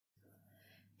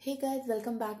Hey guys,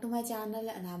 welcome back to my channel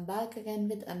and I'm back again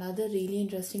with another really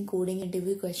interesting coding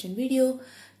interview question video.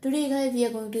 Today guys, we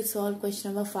are going to solve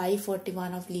question number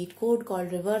 541 of Leetcode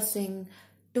called reversing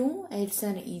 2. It's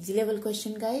an easy level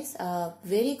question guys.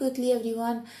 Very quickly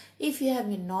everyone, if you have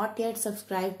not yet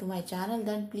subscribed to my channel,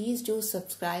 then please do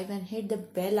subscribe and hit the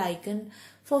bell icon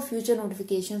for future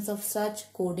notifications of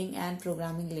such coding and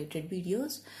programming related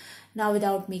videos. Now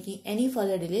without making any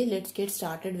further delay, let's get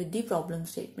started with the problem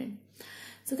statement.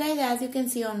 So guys, as you can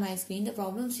see on my screen, the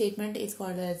problem statement is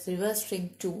called as reverse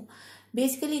string 2.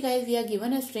 Basically guys, we are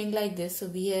given a string like this. So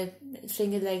we have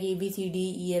string is like A, B, C,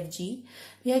 D, E, F, G.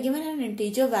 We are given an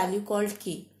integer value called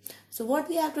k. So what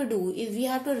we have to do is we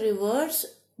have to reverse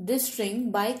this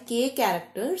string by k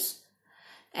characters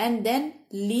and then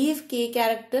leave k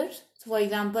characters. So for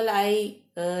example, I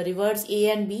reverse A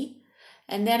and B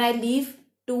and then I leave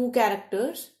 2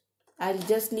 characters. I'll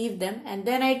just leave them and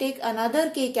then I take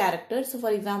another k characters. So for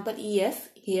example, EF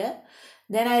here,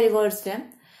 then I reverse them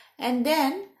and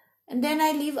then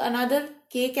I leave another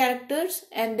k characters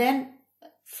and then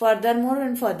furthermore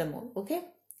and furthermore. Okay.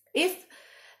 If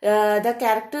the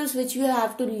characters which you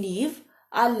have to leave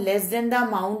are less than the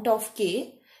amount of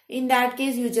k, in that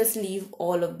case you just leave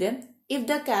all of them. If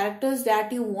the characters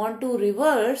that you want to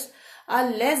reverse are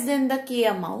less than the k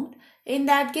amount, in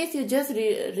that case you just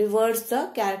reverse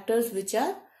the characters which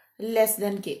are less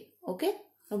than k. Okay,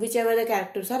 or whichever the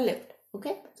characters are left.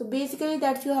 Okay, so basically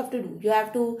that's you have to do. You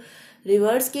have to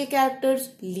reverse k characters,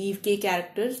 leave k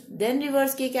characters, then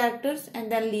reverse k characters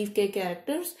and then leave k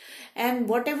characters, and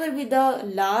whatever be the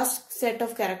last set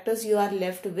of characters you are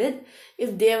left with,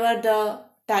 if they were the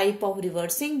type of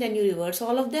reversing, then you reverse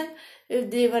all of them.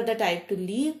 If they were the type to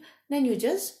leave, then you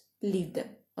just leave them.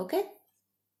 Okay,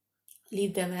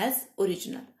 leave them as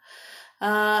original.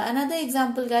 Another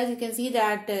example guys, you can see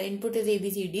that input is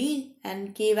ABCD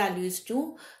and k value is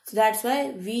 2. So that's why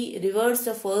we reverse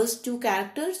the first 2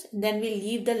 characters, then we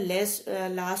leave the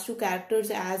last 2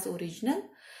 characters as original,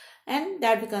 and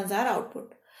that becomes our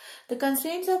output. The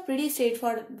constraints are pretty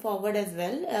straightforward as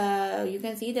well. You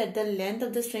can see that the length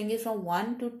of the string is from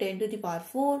 1 to 10 to the power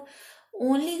 4,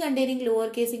 only containing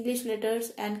lowercase English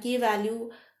letters, and k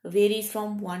value varies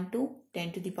from 1 to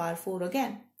 10 to the power 4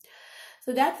 again.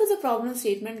 So that was the problem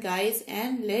statement guys,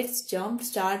 and let's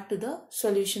start to the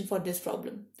solution for this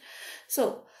problem.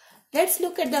 So let's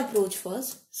look at the approach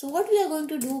first. So what we are going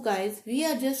to do guys, we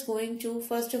are just going to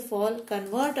first of all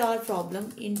convert our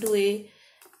problem into a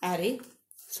array.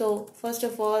 So first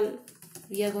of all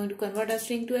we are going to convert a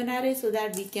string to an array so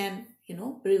that we can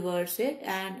reverse it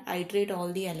and iterate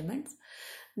all the elements.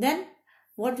 Then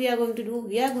what we are going to do,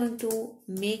 we are going to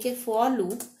make a for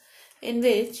loop in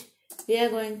which we are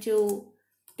going to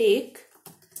take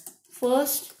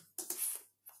first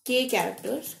k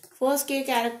characters,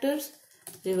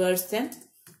 reverse them,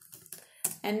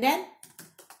 and then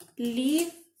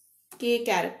leave k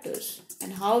characters.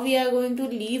 And how we are going to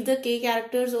leave the k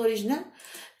characters original?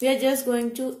 We are just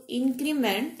going to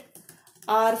increment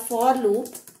our for loop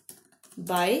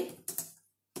by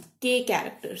k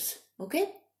characters.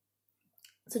 Okay.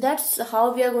 So that's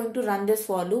how we are going to run this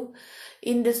for loop.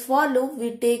 In this for loop,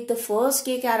 we take the first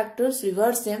k characters,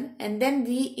 reverse them, and then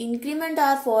we increment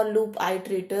our for loop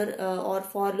iterator or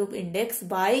for loop index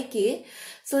by k,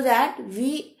 so that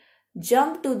we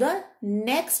jump to the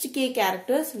next k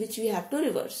characters which we have to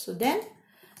reverse. So then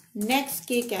next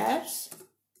k chars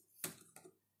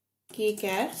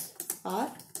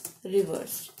are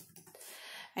reversed.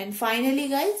 And finally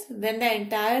guys, when the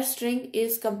entire string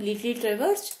is completely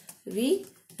traversed, we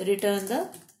return the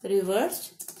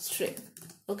reversed string.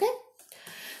 Okay,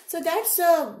 so that's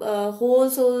a whole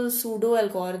pseudo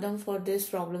algorithm for this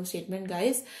problem statement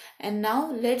guys, and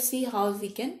now let's see how we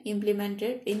can implement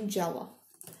it in Java.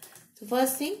 So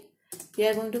first thing, we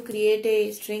are going to create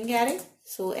a string array.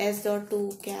 So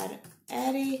s.toChar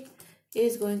array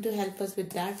is going to help us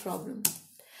with that problem.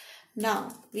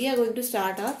 Now we are going to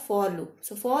start our for loop.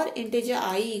 So for integer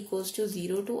I equals to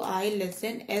 0 to I less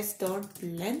than s dot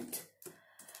length.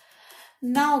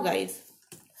 Now guys,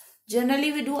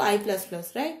 generally we do I plus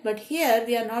plus, right? But here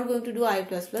we are not going to do I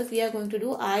plus plus. We are going to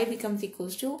do I becomes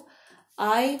equals to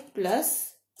I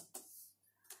plus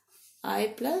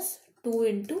 2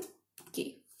 into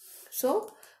k.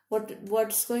 So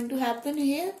what's going to happen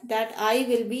here? That I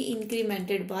will be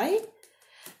incremented by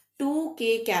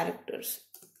 2k characters,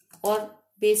 or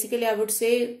basically I would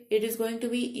say it is going to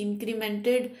be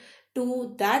incremented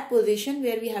to that position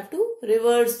where we have to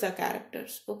reverse the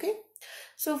characters. Okay.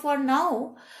 So for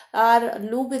now, our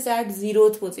loop is at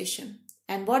 0th position.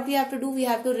 And what we have to do, we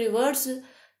have to reverse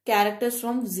characters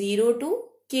from 0 to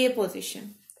k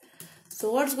position.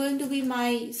 So what's going to be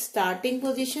my starting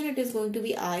position? It is going to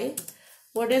be I.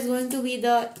 What is going to be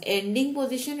the ending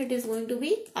position? It is going to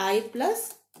be I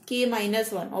plus k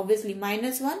minus 1. Obviously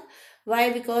minus 1.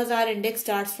 Why? Because our index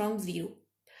starts from 0.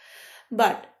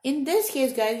 But in this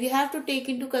case, guys, we have to take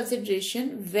into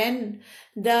consideration when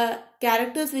the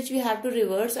characters which we have to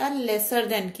reverse are lesser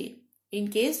than k. In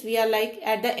case we are like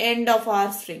at the end of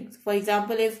our strings. For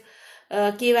example, if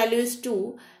k value is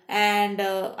 2 and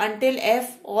until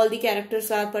f all the characters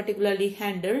are particularly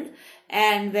handled,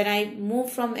 and when I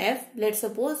move from f, let's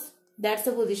suppose that's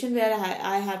the position where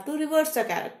I have to reverse the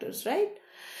characters, right?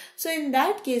 So in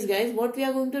that case, guys, what we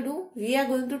are going to do? We are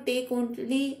going to take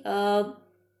only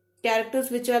characters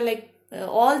which are like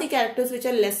all the characters which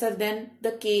are lesser than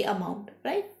the k amount,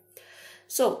 right?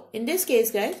 So in this case,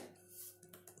 guys,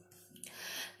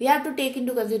 we have to take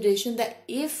into consideration that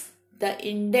if the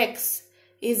index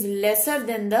is lesser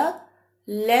than the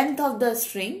length of the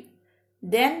string,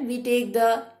 then we take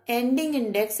the ending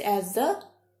index as the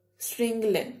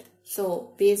string length.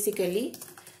 So basically,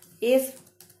 if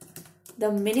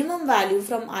the minimum value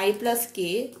from I plus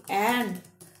k and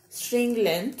string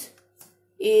length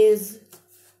is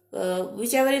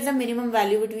whichever is the minimum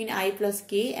value between I plus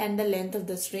k and the length of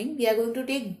the string, we are going to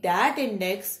take that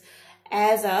index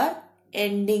as our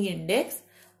ending index.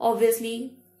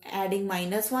 Obviously adding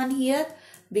minus 1 here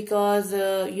because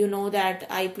you know that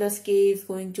I plus k is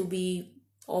going to be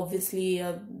obviously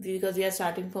because we are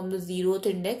starting from the 0th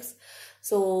index.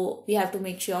 So we have to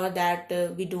make sure that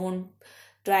we don't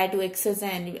try to access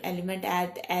an element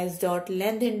at as dot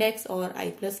length index or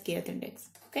I plus kth index.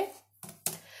 Okay.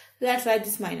 That's why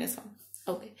this minus 1.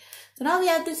 Okay. So now we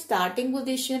have the starting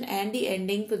position and the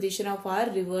ending position of our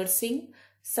reversing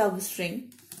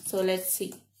substring. So let's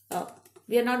see.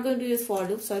 We are not going to use for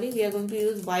loop. Sorry, we are going to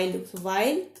use while loop. So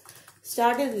while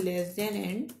start is less than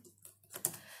end.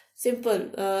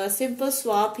 Simple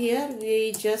swap here.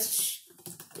 We just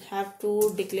have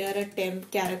to declare a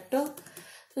temp character.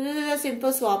 So this is a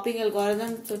simple swapping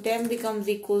algorithm. So temp becomes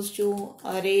equals to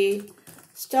array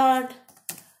start.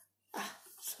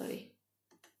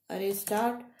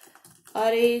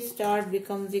 Array start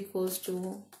becomes equals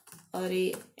to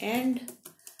array end,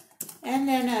 and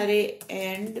then array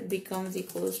end becomes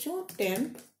equals to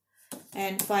temp,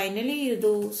 and finally you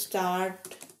do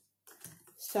start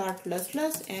plus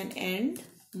plus and end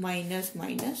minus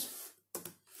minus.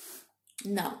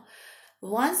 Now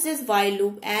once this while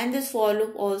loop and this for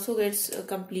loop also gets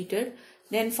completed,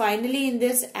 then finally in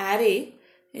this array,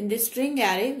 in this string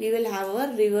array, we will have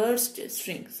a reversed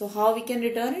string. So how we can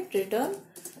return it? Return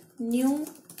new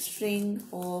string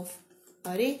of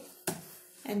array,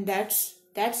 and that's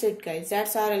it, guys.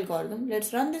 That's our algorithm.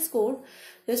 Let's run this code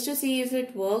just to see if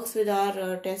it works with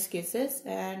our test cases,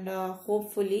 and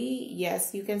hopefully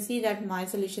yes, you can see that my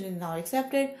solution is now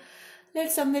accepted.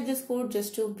 Let's submit this code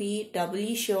just to be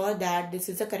doubly sure that this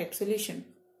is the correct solution.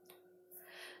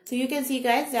 So you can see,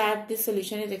 guys, that this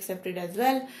solution is accepted as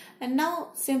well. And now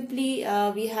simply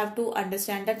we have to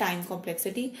understand the time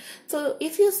complexity. So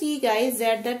if you see, guys,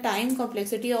 that the time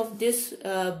complexity of this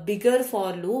bigger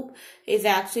for loop is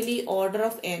actually order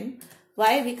of n.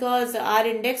 Why? Because our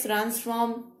index runs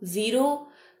from 0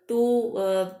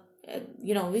 to,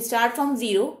 we start from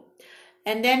 0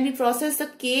 and then we process the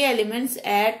k elements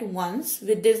at once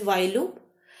with this while loop,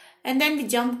 and then we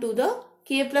jump to the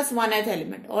k plus 1th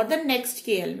element or the next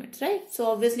k elements, right?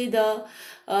 So obviously the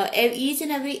each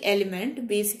and every element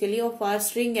basically of our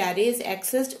string array is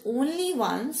accessed only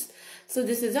once. So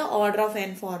this is the order of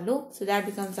n for loop. So that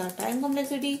becomes our time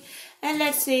complexity. And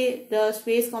let's say the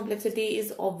space complexity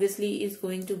is obviously is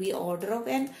going to be order of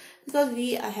n, because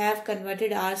we have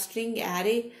converted our string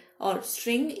array or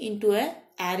string into an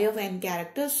array of n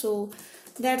characters. So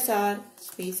that's our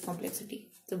space complexity.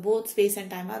 So both space and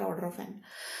time are order of n.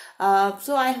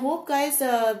 So I hope, guys,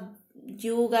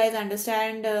 you guys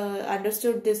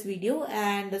understood this video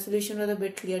and the solution was a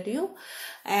bit clear to you.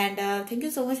 And thank you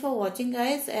so much for watching,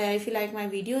 guys. If you like my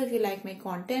video, if you like my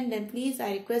content, then please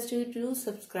I request you to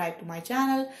subscribe to my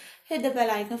channel, hit the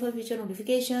bell icon for future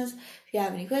notifications. If you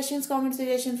have any questions, comments,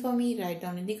 suggestions for me, write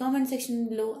down in the comment section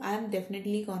below. I am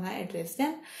definitely gonna address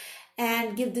them.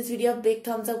 And give this video a big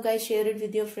thumbs up, guys. Share it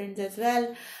with your friends as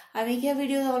well. I make your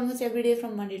videos almost every day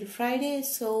from Monday to Friday.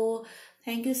 So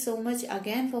thank you so much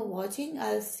again for watching.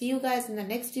 I'll see you guys in the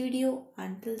next video.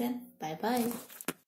 Until then, bye bye.